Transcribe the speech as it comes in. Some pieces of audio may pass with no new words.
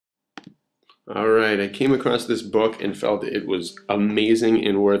Alright, I came across this book and felt it was amazing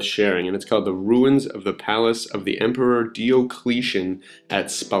and worth sharing, and it's called The Ruins of the Palace of the Emperor Diocletian at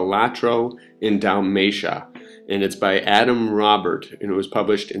Spalatro in Dalmatia. And it's by Adam Robert, and it was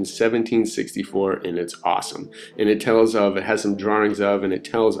published in 1764, and it's awesome. And it has some drawings of, and it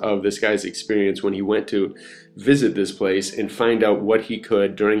tells of this guy's experience when he went to visit this place and find out what he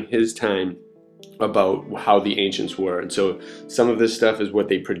could during his time about how the ancients were. And so some of this stuff is what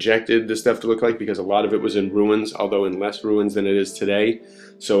they projected this stuff to look like, because a lot of it was in ruins, although in less ruins than it is today.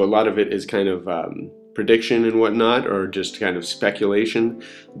 So a lot of it is kind of prediction and whatnot, or just kind of speculation,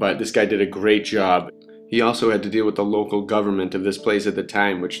 but this guy did a great job. He also had to deal with the local government of this place at the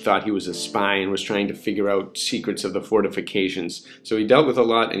time, which thought he was a spy and was trying to figure out secrets of the fortifications. So he dealt with a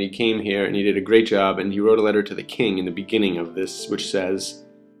lot, and he came here and he did a great job, and he wrote a letter to the king in the beginning of this, which says,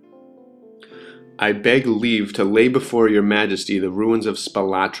 "I beg leave to lay before your majesty the ruins of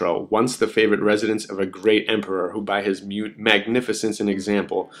Spalatro, once the favorite residence of a great emperor, who by his magnificence and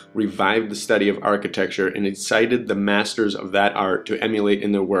example revived the study of architecture and incited the masters of that art to emulate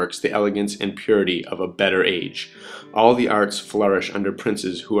in their works the elegance and purity of a better age. All the arts flourish under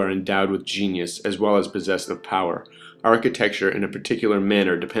princes who are endowed with genius as well as possessed of power. Architecture in a particular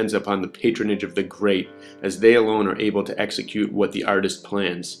manner depends upon the patronage of the great, as they alone are able to execute what the artist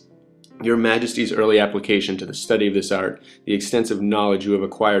plans. Your Majesty's early application to the study of this art, the extensive knowledge you have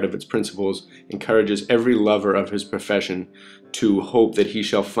acquired of its principles, encourages every lover of his profession to hope that he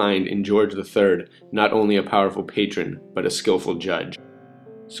shall find in George III not only a powerful patron, but a skillful judge."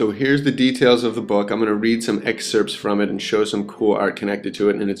 So here's the details of the book. I'm going to read some excerpts from it and show some cool art connected to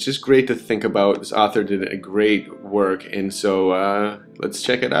it, and it's just great to think about. This author did a great work, and so let's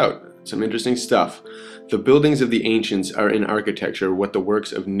check it out. Some interesting stuff. The buildings of the ancients are in architecture what the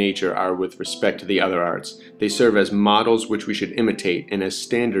works of nature are with respect to the other arts. They serve as models which we should imitate, and as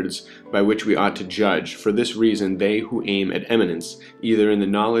standards by which we ought to judge. For this reason, they who aim at eminence, either in the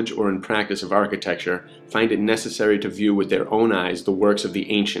knowledge or in practice of architecture, find it necessary to view with their own eyes the works of the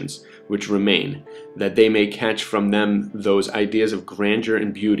ancients, which remain, that they may catch from them those ideas of grandeur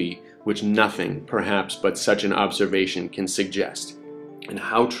and beauty, which nothing, perhaps, but such an observation can suggest. And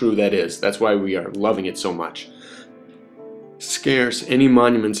how true that is. That's why we are loving it so much. Scarce any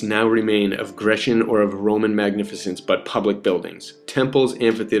monuments now remain of Grecian or of Roman magnificence but public buildings. Temples,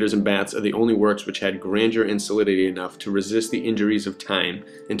 amphitheaters, and baths are the only works which had grandeur and solidity enough to resist the injuries of time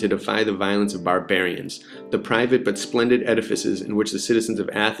and to defy the violence of barbarians. The private but splendid edifices in which the citizens of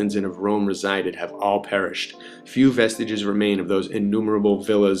Athens and of Rome resided have all perished. Few vestiges remain of those innumerable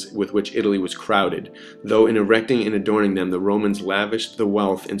villas with which Italy was crowded, though in erecting and adorning them the Romans lavished the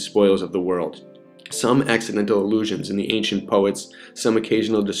wealth and spoils of the world. Some accidental allusions in the ancient poets, some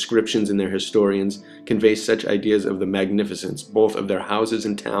occasional descriptions in their historians, convey such ideas of the magnificence, both of their houses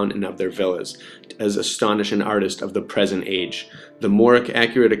in town and of their villas, as astonish an artist of the present age. The more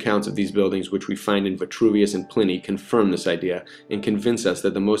accurate accounts of these buildings which we find in Vitruvius and Pliny confirm this idea, and convince us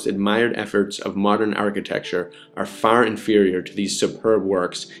that the most admired efforts of modern architecture are far inferior to these superb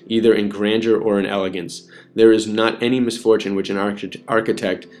works, either in grandeur or in elegance. There is not any misfortune which an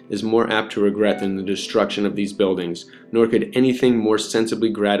architect is more apt to regret than the destruction of these buildings, nor could anything more sensibly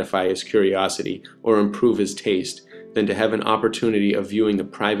gratify his curiosity, or improve his taste, than to have an opportunity of viewing the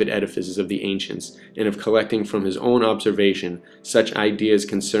private edifices of the ancients, and of collecting from his own observation such ideas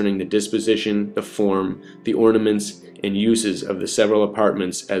concerning the disposition, the form, the ornaments, and uses of the several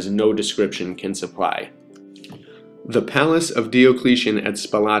apartments as no description can supply. The palace of Diocletian at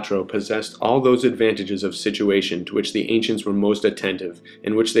Spalatro possessed all those advantages of situation to which the ancients were most attentive,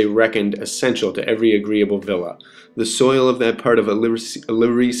 and which they reckoned essential to every agreeable villa. The soil of that part of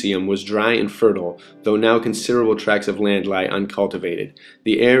Illyricum was dry and fertile, though now considerable tracts of land lie uncultivated.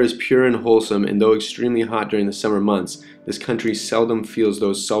 The air is pure and wholesome, and though extremely hot during the summer months, this country seldom feels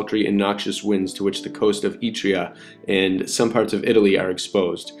those sultry and noxious winds to which the coast of Etria and some parts of Italy are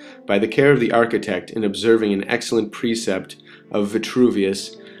exposed. By the care of the architect, in observing an excellent precept of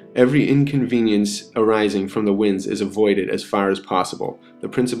Vitruvius, every inconvenience arising from the winds is avoided as far as possible, the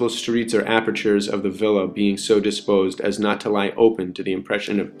principal streets or apertures of the villa being so disposed as not to lie open to the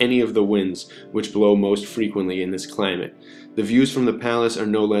impression of any of the winds which blow most frequently in this climate. The views from the palace are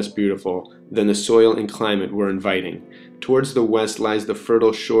no less beautiful than the soil and climate were inviting. Towards the west lies the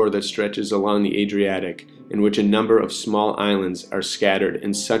fertile shore that stretches along the Adriatic, in which a number of small islands are scattered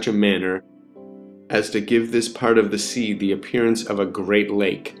in such a manner as to give this part of the sea the appearance of a great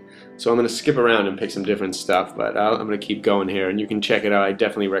lake. So I'm going to skip around and pick some different stuff, but I'm going to keep going here, and you can check it out. I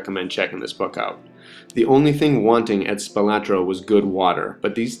definitely recommend checking this book out. The only thing wanting at Spalatro was good water,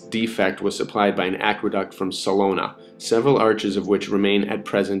 but this defect was supplied by an aqueduct from Salona, several arches of which remain at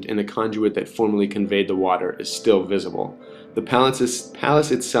present, and the conduit that formerly conveyed the water is still visible. The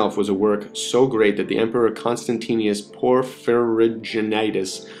palace itself was a work so great that the Emperor Constantius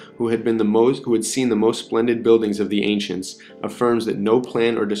Porphyrogenitus, who had seen the most splendid buildings of the ancients, affirms that no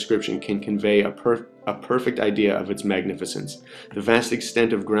plan or description can convey a perfect idea of its magnificence. The vast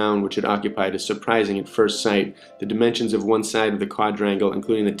extent of ground which it occupied is surprising at first sight, the dimensions of one side of the quadrangle,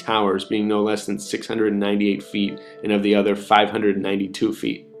 including the towers, being no less than 698 feet, and of the other 592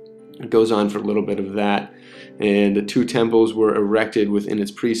 feet. It goes on for a little bit of that. And the two temples were erected within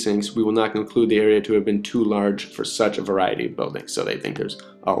its precincts. We will not conclude the area to have been too large for such a variety of buildings, so they think there's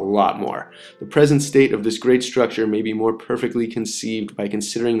a lot more. The present state of this great structure may be more perfectly conceived by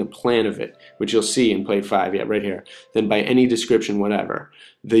considering the plan of it, which you'll see in plate 5, yeah, right here, than by any description whatever.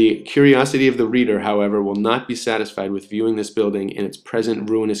 The curiosity of the reader, however, will not be satisfied with viewing this building in its present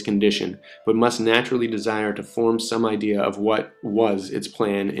ruinous condition, but must naturally desire to form some idea of what was its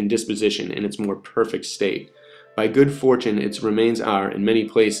plan and disposition in its more perfect state. By good fortune its remains are, in many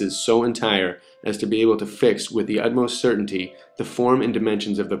places, so entire as to be able to fix, with the utmost certainty, the form and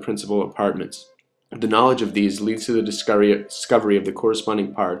dimensions of the principal apartments. The knowledge of these leads to the discovery of the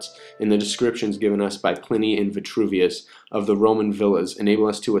corresponding parts in the descriptions given us by Pliny and Vitruvius of the Roman villas, enable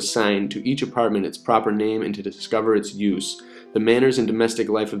us to assign to each apartment its proper name and to discover its use. The manners and domestic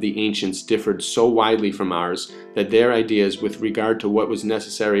life of the ancients differed so widely from ours that their ideas with regard to what was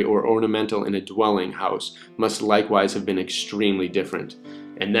necessary or ornamental in a dwelling house must likewise have been extremely different.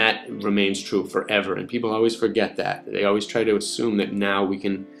 And that remains true forever, and people always forget that. They always try to assume that now we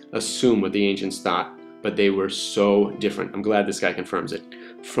can assume what the ancients thought, but they were so different. I'm glad this guy confirms it.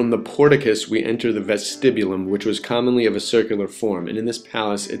 From the porticus we enter the vestibulum, which was commonly of a circular form, and in this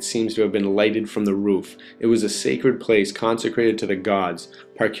palace it seems to have been lighted from the roof. It was a sacred place consecrated to the gods,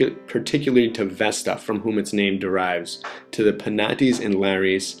 particularly to Vesta, from whom its name derives, to the Penates and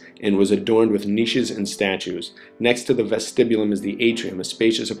Lares, and was adorned with niches and statues. Next to the vestibulum is the atrium, a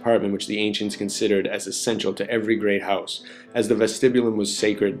spacious apartment which the ancients considered as essential to every great house. As the vestibulum was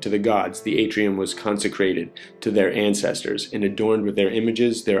sacred to the gods, the atrium was consecrated to their ancestors, and adorned with their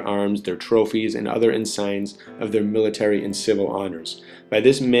images, their arms, their trophies, and other ensigns of their military and civil honors. By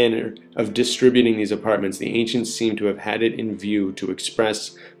this manner of distributing these apartments, the ancients seem to have had it in view to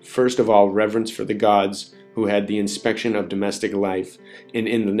express, first of all, reverence for the gods, who had the inspection of domestic life, and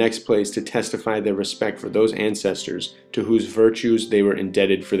in the next place to testify their respect for those ancestors to whose virtues they were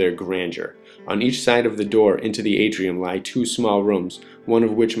indebted for their grandeur. On each side of the door into the atrium lie two small rooms, one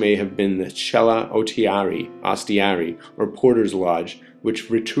of which may have been the cella ostiari, or porter's lodge, which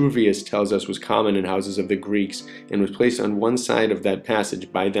Vitruvius tells us was common in houses of the Greeks, and was placed on one side of that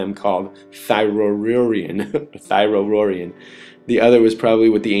passage by them called Thyrororion. The other was probably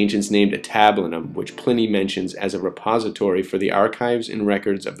what the ancients named a tablinum, which Pliny mentions as a repository for the archives and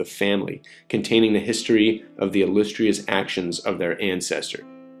records of the family, containing the history of the illustrious actions of their ancestors.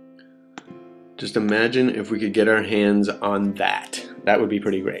 Just imagine if we could get our hands on that. That would be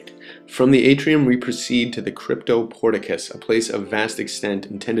pretty great. From the atrium we proceed to the cryptoporticus, a place of vast extent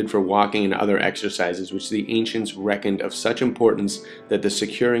intended for walking and other exercises, which the ancients reckoned of such importance that the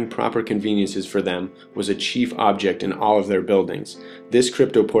securing proper conveniences for them was a chief object in all of their buildings. This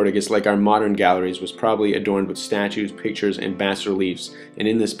cryptoporticus, like our modern galleries, was probably adorned with statues, pictures, and bas-reliefs, and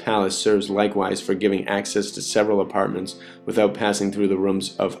in this palace serves likewise for giving access to several apartments without passing through the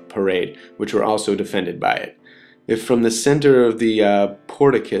rooms of parade, which were also defended by it. If from the center of the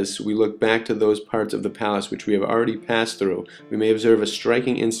porticus we look back to those parts of the palace which we have already passed through, we may observe a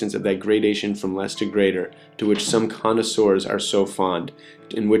striking instance of that gradation from less to greater, to which some connoisseurs are so fond,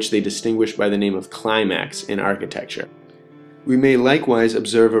 in which they distinguish by the name of climax in architecture. We may likewise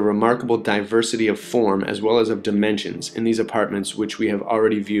observe a remarkable diversity of form as well as of dimensions in these apartments which we have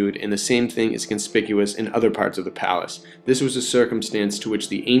already viewed, and the same thing is conspicuous in other parts of the palace. This was a circumstance to which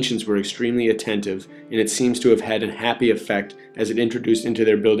the ancients were extremely attentive, and it seems to have had a happy effect, as it introduced into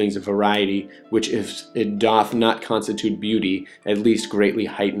their buildings a variety which, if it doth not constitute beauty, at least greatly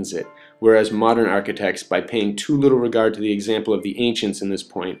heightens it. Whereas modern architects, by paying too little regard to the example of the ancients in this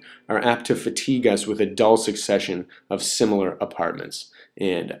point, are apt to fatigue us with a dull succession of similar apartments.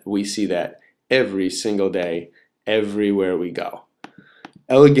 And we see that every single day, everywhere we go.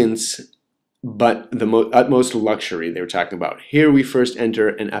 Elegance, but the utmost luxury they were talking about. Here we first enter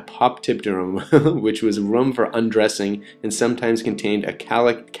an apoptypterum, which was a room for undressing, and sometimes contained a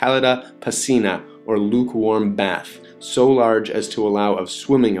callida piscina, or lukewarm bath, so large as to allow of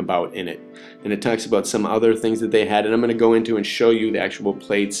swimming about in it. And it talks about some other things that they had, and I'm going to go into and show you the actual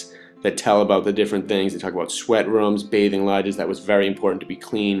plates that tell about the different things. They talk about sweat rooms, bathing lodges. That was very important to be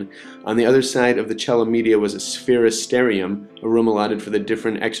clean. On the other side of the cella media was a spherasterium, a room allotted for the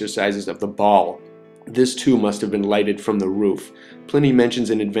different exercises of the ball. This too must have been lighted from the roof. Pliny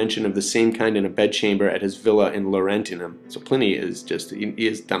mentions an invention of the same kind in a bedchamber at his villa in Laurentinum. So Pliny is he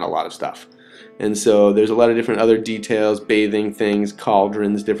has done a lot of stuff. And so there's a lot of different other details, bathing things,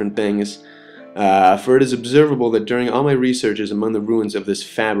 cauldrons, different things. For it is observable that during all my researches among the ruins of this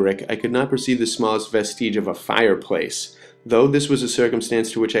fabric, I could not perceive the smallest vestige of a fireplace. Though this was a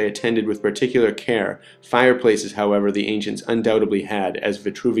circumstance to which I attended with particular care, fireplaces, however, the ancients undoubtedly had, as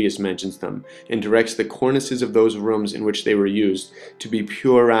Vitruvius mentions them, and directs the cornices of those rooms in which they were used to be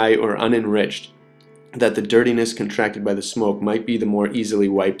pueri or unenriched, that the dirtiness contracted by the smoke might be the more easily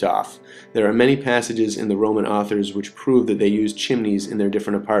wiped off. There are many passages in the Roman authors which prove that they used chimneys in their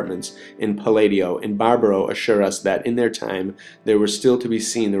different apartments. In Palladio and Barbaro assure us that in their time there were still to be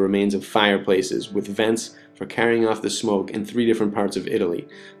seen the remains of fireplaces, with vents for carrying off the smoke in 3 different parts of Italy.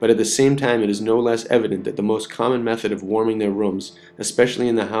 But at the same time it is no less evident that the most common method of warming their rooms, especially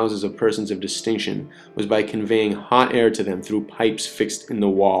in the houses of persons of distinction, was by conveying hot air to them through pipes fixed in the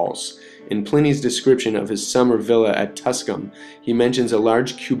walls. In Pliny's description of his summer villa at Tuscum, he mentions a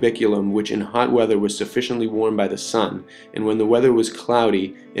large cubiculum which in hot weather was sufficiently warmed by the sun, and when the weather was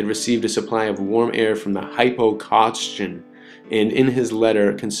cloudy, it received a supply of warm air from the hypocaustion. And in his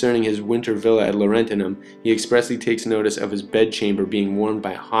letter concerning his winter villa at Laurentinum, he expressly takes notice of his bedchamber being warmed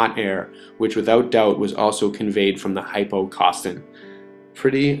by hot air, which without doubt was also conveyed from the hypocauston.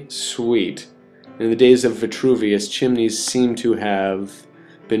 Pretty sweet. In the days of Vitruvius, chimneys seem to have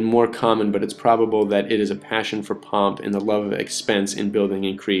been more common, but it's probable that it is a passion for pomp and the love of expense in building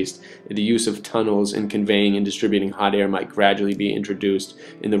increased. The use of tunnels in conveying and distributing hot air might gradually be introduced,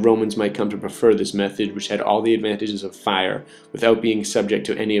 and the Romans might come to prefer this method, which had all the advantages of fire, without being subject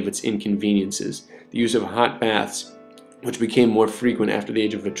to any of its inconveniences. The use of hot baths, which became more frequent after the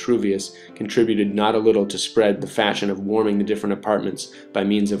age of Vitruvius, contributed not a little to spread the fashion of warming the different apartments by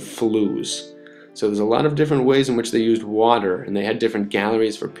means of flues. So there's a lot of different ways in which they used water, and they had different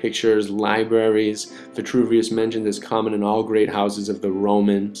galleries for pictures, libraries. Vitruvius mentioned this common in all great houses of the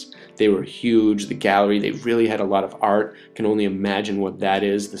Romans. They were huge. The gallery, they really had a lot of art. Can only imagine what that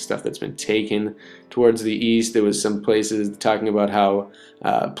is, the stuff that's been taken. Towards the east, there was some places talking about how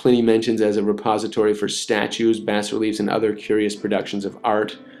Pliny mentions as a repository for statues, bas-reliefs, and other curious productions of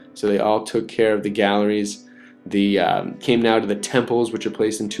art. So they all took care of the galleries. Came now to the temples, which are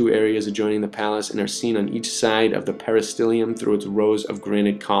placed in 2 areas adjoining the palace and are seen on each side of the peristylium through its rows of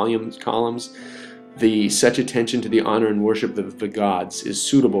granite columns. Such attention to the honor and worship of the gods is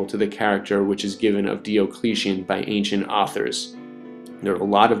suitable to the character which is given of Dioclesian by ancient authors. There are a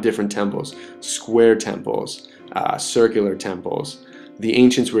lot of different temples, square temples, circular temples. The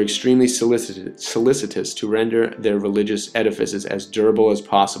ancients were extremely solicitous to render their religious edifices as durable as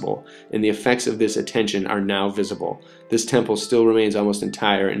possible, and the effects of this attention are now visible. This temple still remains almost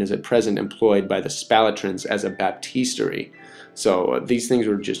entire and is at present employed by the Spalatrans as a baptistery. So these things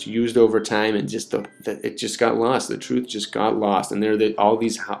were just used over time, and it just got lost. The truth just got lost, and there are all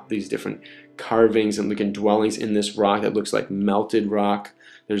these different carvings and looking dwellings in this rock that looks like melted rock.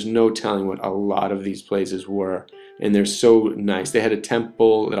 There's no telling what a lot of these places were. And they're so nice. They had a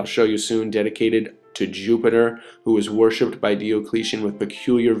temple that I'll show you soon dedicated to Jupiter, who was worshipped by Diocletian with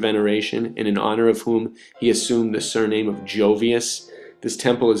peculiar veneration, and in honor of whom he assumed the surname of Jovius. This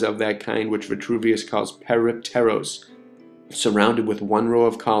temple is of that kind which Vitruvius calls peripteros, surrounded with 1 row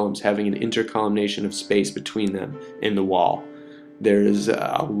of columns having an intercolumnation of space between them in the wall. There's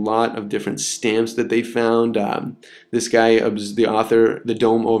a lot of different stamps that they found. This guy, the author, the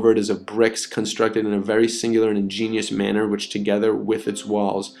dome over it is of bricks constructed in a very singular and ingenious manner, which together with its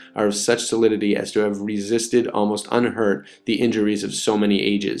walls are of such solidity as to have resisted almost unhurt the injuries of so many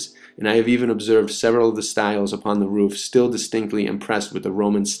ages. And I have even observed several of the stiles upon the roof still distinctly impressed with the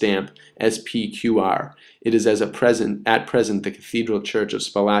Roman stamp SPQR. It is at present the cathedral church of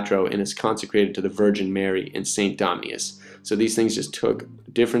Spalatro, and is consecrated to the Virgin Mary and Saint Dominius. So these things just took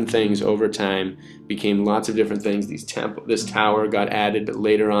different things over time, became lots of different things. This tower got added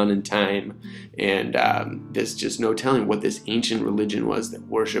later on in time, and there's just no telling what this ancient religion was that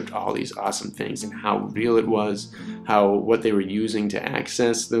worshipped all these awesome things, and how real it was, what they were using to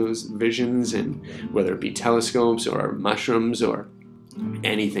access those visions, and whether it be telescopes or mushrooms or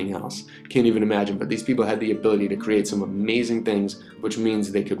anything else. Can't even imagine, but these people had the ability to create some amazing things, which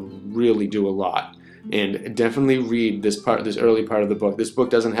means they could really do a lot. And definitely read this early part of the book. This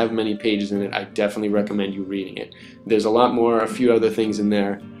book doesn't have many pages in it. I definitely recommend you reading it. There's a few other things in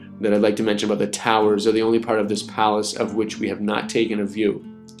there that I'd like to mention about the towers. Are the only part of this palace of which we have not taken a view.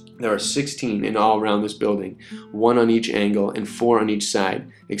 There are 16 in all around this building, 1 on each angle and 4 on each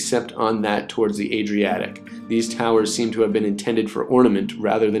side, except on that towards the Adriatic. These towers seem to have been intended for ornament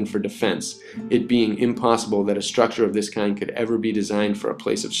rather than for defense, it being impossible that a structure of this kind could ever be designed for a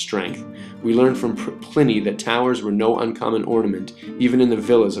place of strength. We learn from Pliny that towers were no uncommon ornament, even in the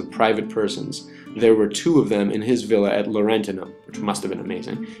villas of private persons. There were 2 of them in his villa at Laurentinum, which must have been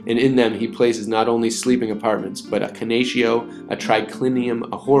amazing, and in them he places not only sleeping apartments, but a canatio, a triclinium,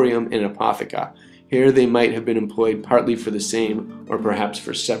 a horium, and an apotheca. Here they might have been employed partly for the same, or perhaps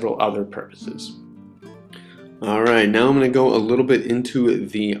for several other purposes. Alright, now I'm going to go a little bit into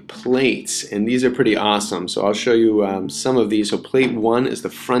the plates, and these are pretty awesome, so I'll show you some of these. So plate 1 is the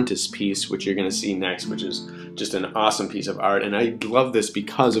frontispiece, which you're going to see next, which is just an awesome piece of art, and I love this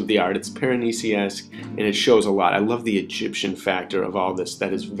because of the art. It's Piranesi-esque, and it shows a lot. I love the Egyptian factor of all this.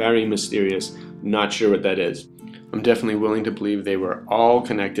 That is very mysterious, not sure what that is. I'm definitely willing to believe they were all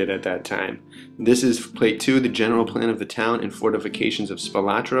connected at that time. This is plate 2, the general plan of the town and fortifications of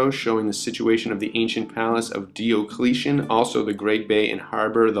Spalatro, showing the situation of the ancient palace of Diocletian, also the great bay and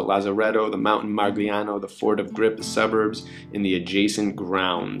harbor, the Lazaretto, the mountain Margliano, the fort of Grip, the suburbs, and the adjacent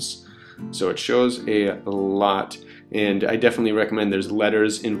grounds. So it shows a lot, and I definitely recommend. There's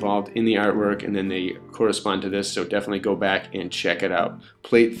letters involved in the artwork, and then they correspond to this, so definitely go back and check it out.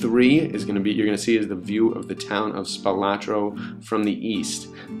 Plate 3 is going to be, you're going to see, is the view of the town of Spalatro from the east.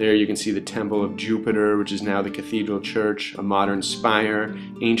 There you can see the temple of Jupiter, which is now the cathedral church, a modern spire,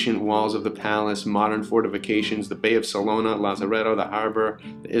 ancient walls of the palace, modern fortifications, the Bay of Salona, Lazaretto, the harbor,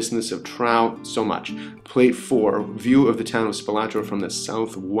 the Isthmus of Trout, so much. Plate 4, view of the town of Spalatro from the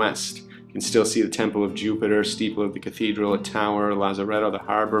southwest. You can still see the temple of Jupiter, steeple of the cathedral, a tower, Lazaretto, the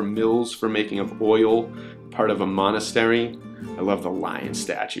harbor, mills for making of oil, part of a monastery. I love the lion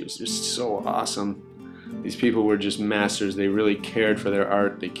statues, they're so awesome. These people were just masters. They really cared for their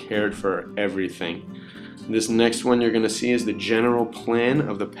art, they cared for everything. This next one you're going to see is the general plan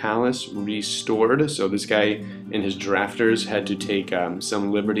of the palace restored. So this guy and his drafters had to take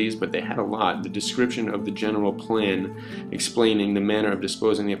some liberties, but they had a lot. The description of the general plan explaining the manner of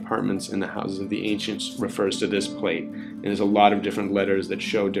disposing the apartments in the houses of the ancients refers to this plate. And there's a lot of different letters that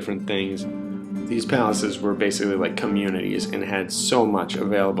show different things. These palaces were basically like communities and had so much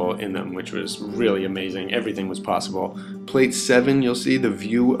available in them, which was really amazing. Everything was possible. Plate 7, you'll see the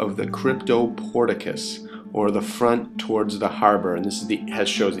view of the Cryptoporticus, or the front towards the harbor, and this is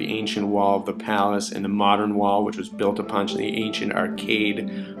shows the ancient wall of the palace and the modern wall, which was built upon the ancient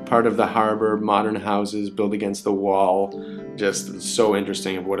arcade, part of the harbor, modern houses built against the wall. Just so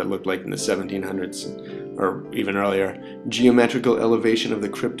interesting of what it looked like in the 1700s or even earlier. Geometrical elevation of the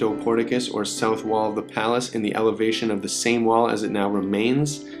Cryptoporticus, or south wall of the palace, and the elevation of the same wall as it now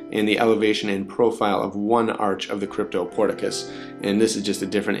remains, and the elevation and profile of one arch of the Cryptoporticus. And this is just a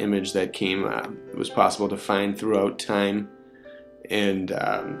different image that it was possible to find throughout time, and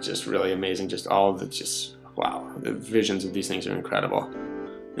just really amazing. Just all of it, just wow, the visions of these things are incredible.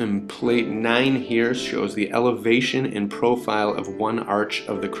 And plate 9 here shows the elevation and profile of one arch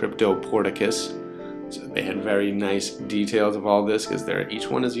of the Cryptoporticus. So they had very nice details of all this, because each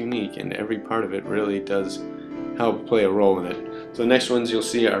one is unique and every part of it really does help play a role in it. So the next ones you'll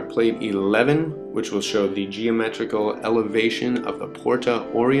see are plate 11, which will show the geometrical elevation of the Porta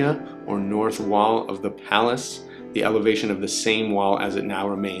Aurea, or north wall of the palace, the elevation of the same wall as it now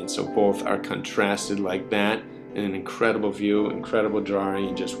remains. So both are contrasted like that, and an incredible view, incredible drawing,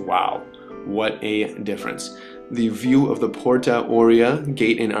 and just wow, what a difference. The view of the Porta Aurea,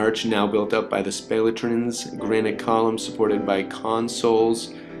 gate and arch now built up by the Spalatrins, granite columns supported by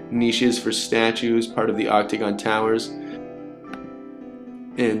consoles, niches for statues, part of the octagon towers.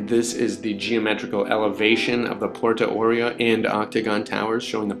 And this is the geometrical elevation of the Porta Aurea and octagon towers,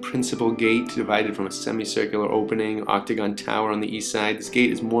 showing the principal gate divided from a semicircular opening, octagon tower on the east side. This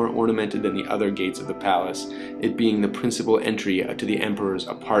gate is more ornamented than the other gates of the palace, it being the principal entry to the emperor's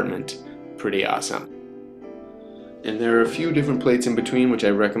apartment. Pretty awesome. And there are a few different plates in between which I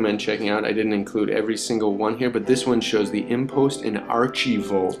recommend checking out. I didn't include every single one here, but this one shows the impost and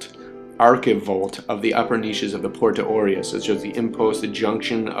ARCHiVolt of the upper niches of the Porta Aurea. So it shows the impost, the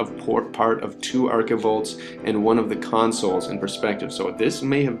junction of part of 2 ARCHiVolts and one of the consoles in perspective. So this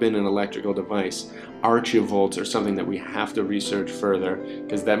may have been an electrical device. ARCHiVolts are something that we have to research further,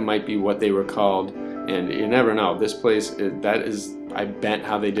 because that might be what they were called. And you never know. This place, that is, I bet,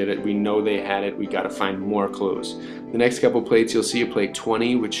 how they did it. We know they had it. We got to find more clues. The next couple plates, you'll see a plate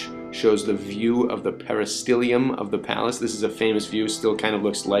 20, which shows the view of the peristylium of the palace. This is a famous view, still kind of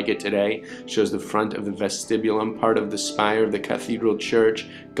looks like it today. Shows the front of the vestibulum, part of the spire of the cathedral church,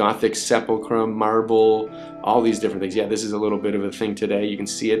 Gothic sepulchre, marble, all these different things. Yeah, this is a little bit of a thing today. You can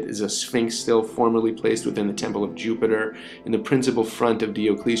see it is a sphinx still formerly placed within the temple of Jupiter in the principal front of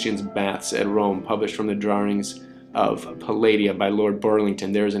Dioclesian's baths at Rome, published from the drawings of Palladia by Lord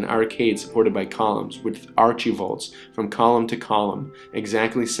Burlington. There is an arcade supported by columns with ARCHiVolts from column to column,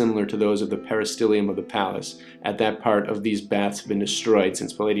 exactly similar to those of the peristylium of the palace. At that part of these baths have been destroyed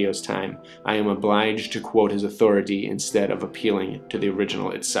since Palladio's time. I am obliged to quote his authority instead of appealing to the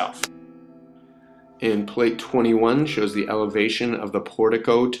original itself. And plate 21 shows the elevation of the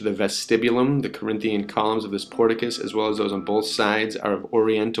portico to the vestibulum. The Corinthian columns of this porticus, as well as those on both sides, are of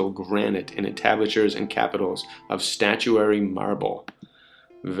oriental granite and entablatures and capitals of statuary marble.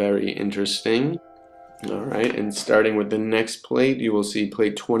 Very interesting. All right, and starting with the next plate, you will see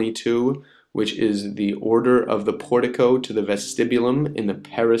plate 22, which is the order of the portico to the vestibulum in the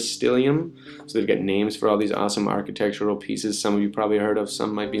peristylium. So they've got names for all these awesome architectural pieces. Some of you probably heard of,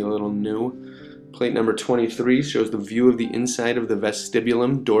 some might be a little new. Plate number 23 shows the view of the inside of the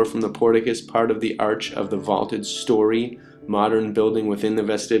vestibulum, door from the porticus, part of the arch of the vaulted story, modern building within the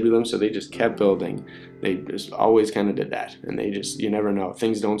vestibulum. So they just kept building. They just always kind of did that, and they just, you never know,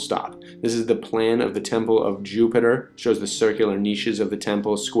 things don't stop. This is the plan of the temple of Jupiter. Shows the circular niches of the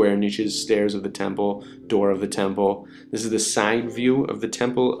temple, square niches, stairs of the temple, door of the temple. This is the side view of the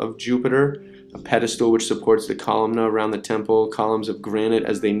temple of Jupiter, a pedestal which supports the columna around the temple, columns of granite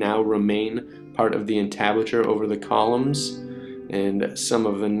as they now remain, part of the entablature over the columns. And some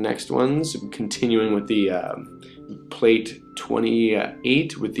of the next ones, continuing with the plate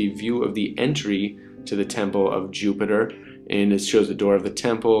 28 with the view of the entry to the temple of Jupiter. And it shows the door of the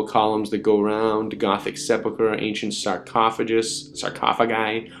temple, columns that go around, Gothic sepulchre, ancient sarcophagi,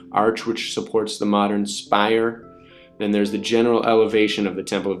 arch which supports the modern spire. Then there's the general elevation of the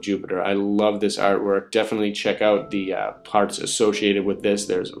Temple of Jupiter. I love this artwork. Definitely check out the parts associated with this.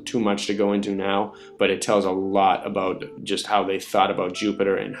 There's too much to go into now, but it tells a lot about just how they thought about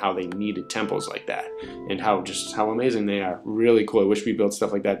Jupiter and how they needed temples like that, and how amazing they are. Really cool. I wish we built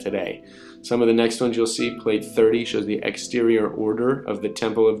stuff like that today. Some of the next ones you'll see, plate 30 shows the exterior order of the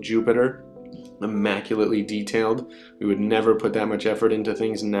Temple of Jupiter. Immaculately detailed. We would never put that much effort into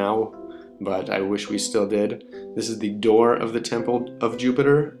things now, but I wish we still did. This is the door of the Temple of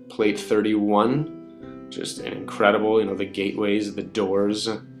Jupiter, plate 31. Just an incredible, the gateways, the doors,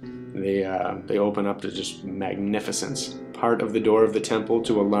 they open up to just magnificence. Part of the door of the temple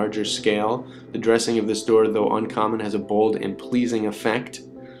to a larger scale. The dressing of this door, though uncommon, has a bold and pleasing effect.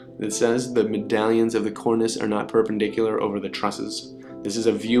 It says the medallions of the cornice are not perpendicular over the trusses. This is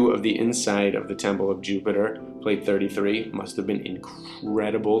a view of the inside of the Temple of Jupiter, plate 33. Must have been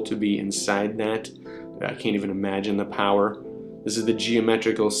incredible to be inside that. I can't even imagine the power. This is the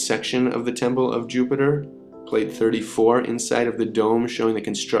geometrical section of the Temple of Jupiter, plate 34, inside of the dome, showing the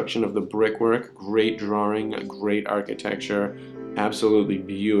construction of the brickwork. Great drawing, great architecture, absolutely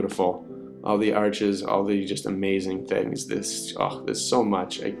beautiful. All the arches, all the just amazing things. There's so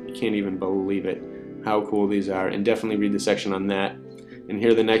much. I can't even believe it, how cool these are. And definitely read the section on that. And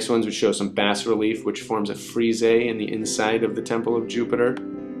here are the next ones, which show some bas relief, which forms a frieze in the inside of the Temple of Jupiter.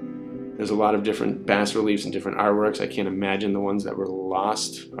 There's a lot of different bas reliefs and different artworks. I can't imagine the ones that were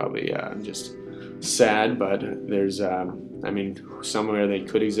lost. Probably just sad, but there's, somewhere they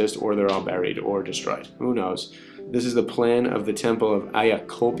could exist, or they're all buried or destroyed. Who knows? This is the plan of the Temple of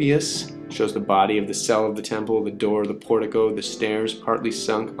Iacopius. Shows the body of the cell of the temple, the door, the portico, the stairs, partly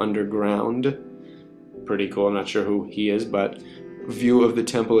sunk underground. Pretty cool. I'm not sure who he is, but view of the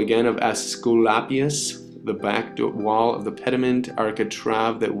temple again of Asclepius, the back wall of the pediment,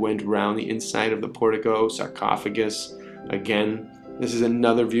 architrave that went round the inside of the portico, sarcophagus. Again, this is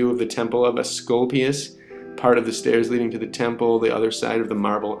another view of the temple of Asclepius, part of the stairs leading to the temple, the other side of the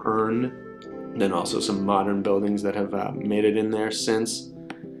marble urn. Then also some modern buildings that have made it in there since.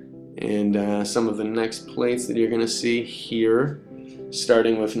 And some of the next plates that you're going to see here,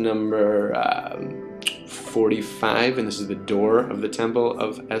 starting with number 45, and this is the door of the Temple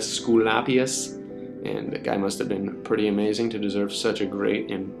of Asclepius. And the guy must have been pretty amazing to deserve such a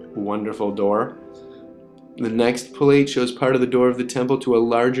great and wonderful door. The next plate shows part of the door of the temple to a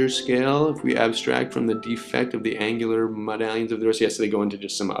larger scale. If we abstract from the defect of the angular medallions of the doors, yes, they go into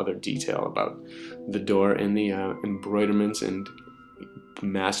just some other detail about the door and the embroiderments and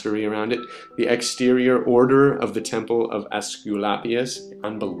mastery around it. The exterior order of the Temple of Asclepius,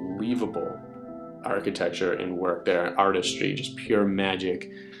 unbelievable architecture and work there, artistry, just pure magic.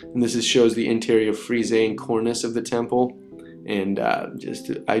 And this shows the interior frieze and cornice of the temple. And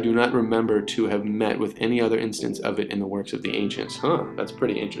I do not remember to have met with any other instance of it in the works of the ancients. Huh, that's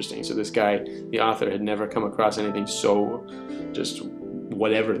pretty interesting. So this guy, the author, had never come across anything so just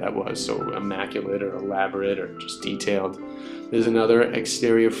whatever that was, so immaculate or elaborate or just detailed. There's another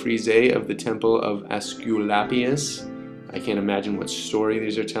exterior frise of the temple of Asclepius. I can't imagine what story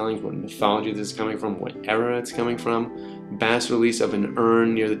these are telling, what mythology this is coming from, what era it's coming from. Bas-relief of an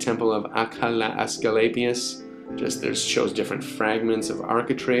urn near the temple of Asclepius. Just shows different fragments of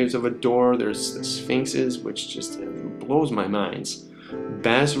architraves of a door. There's the sphinxes, which just blows my mind.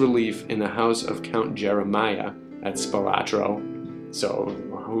 Bas-relief in the house of Count Jeremiah at Spalatro. So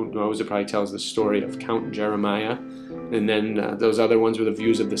who knows, it probably tells the story of Count Jeremiah. And then those other ones were the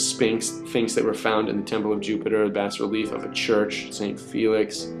views of the Sphinx that were found in the Temple of Jupiter, a bas-relief of a church, St.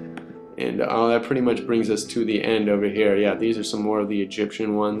 Felix. And that pretty much brings us to the end over here. Yeah, these are some more of the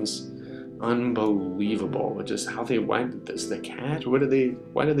Egyptian ones. Unbelievable. Just how why did this? The cat? Why did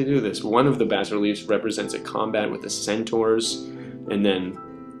they do this? One of the bas-reliefs represents a combat with the centaurs. And then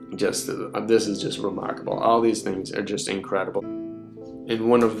just, this is just remarkable. All these things are just incredible. And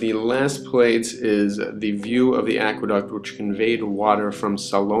one of the last plates is the view of the aqueduct which conveyed water from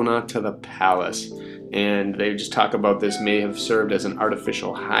Salona to the palace. And they just talk about this may have served as an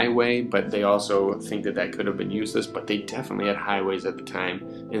artificial highway, but they also think that could have been useless. But they definitely had highways at the time,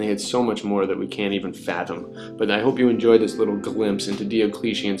 and they had so much more that we can't even fathom. But I hope you enjoyed this little glimpse into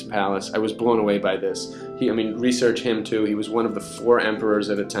Diocletian's palace. I was blown away by this. Research him too. He was one of the 4 emperors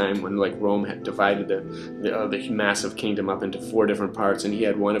at a time when Rome had divided the massive kingdom up into 4 different parts, and he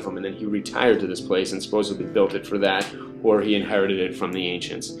had one of them, and then he retired to this place and supposedly built it for that, or he inherited it from the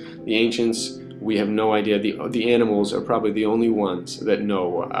ancients. The ancients, we have no idea. The animals are probably the only ones that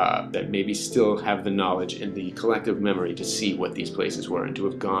know, that maybe still have the knowledge and the collective memory to see what these places were and to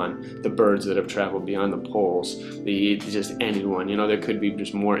have gone. The birds that have traveled beyond the poles, just anyone. There could be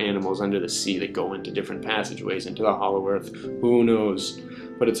just more animals under the sea that go into different passageways into the hollow earth. Who knows?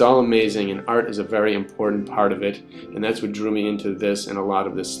 But it's all amazing, and art is a very important part of it, and that's what drew me into this and a lot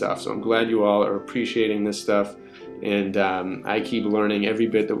of this stuff. So I'm glad you all are appreciating this stuff. And I keep learning. Every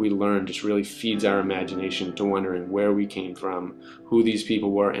bit that we learn just really feeds our imagination to wondering where we came from, who these people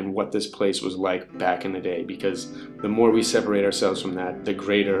were, and what this place was like back in the day. Because the more we separate ourselves from that, the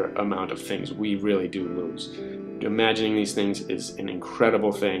greater amount of things we really do lose. Imagining these things is an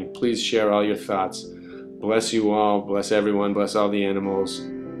incredible thing. Please share all your thoughts. Bless you all. Bless everyone. Bless all the animals.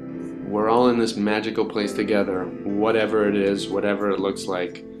 We're all in this magical place together. Whatever it is, whatever it looks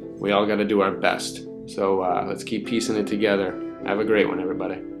like, we all got to do our best. So let's keep piecing it together. Have a great one,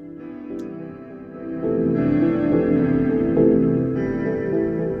 everybody.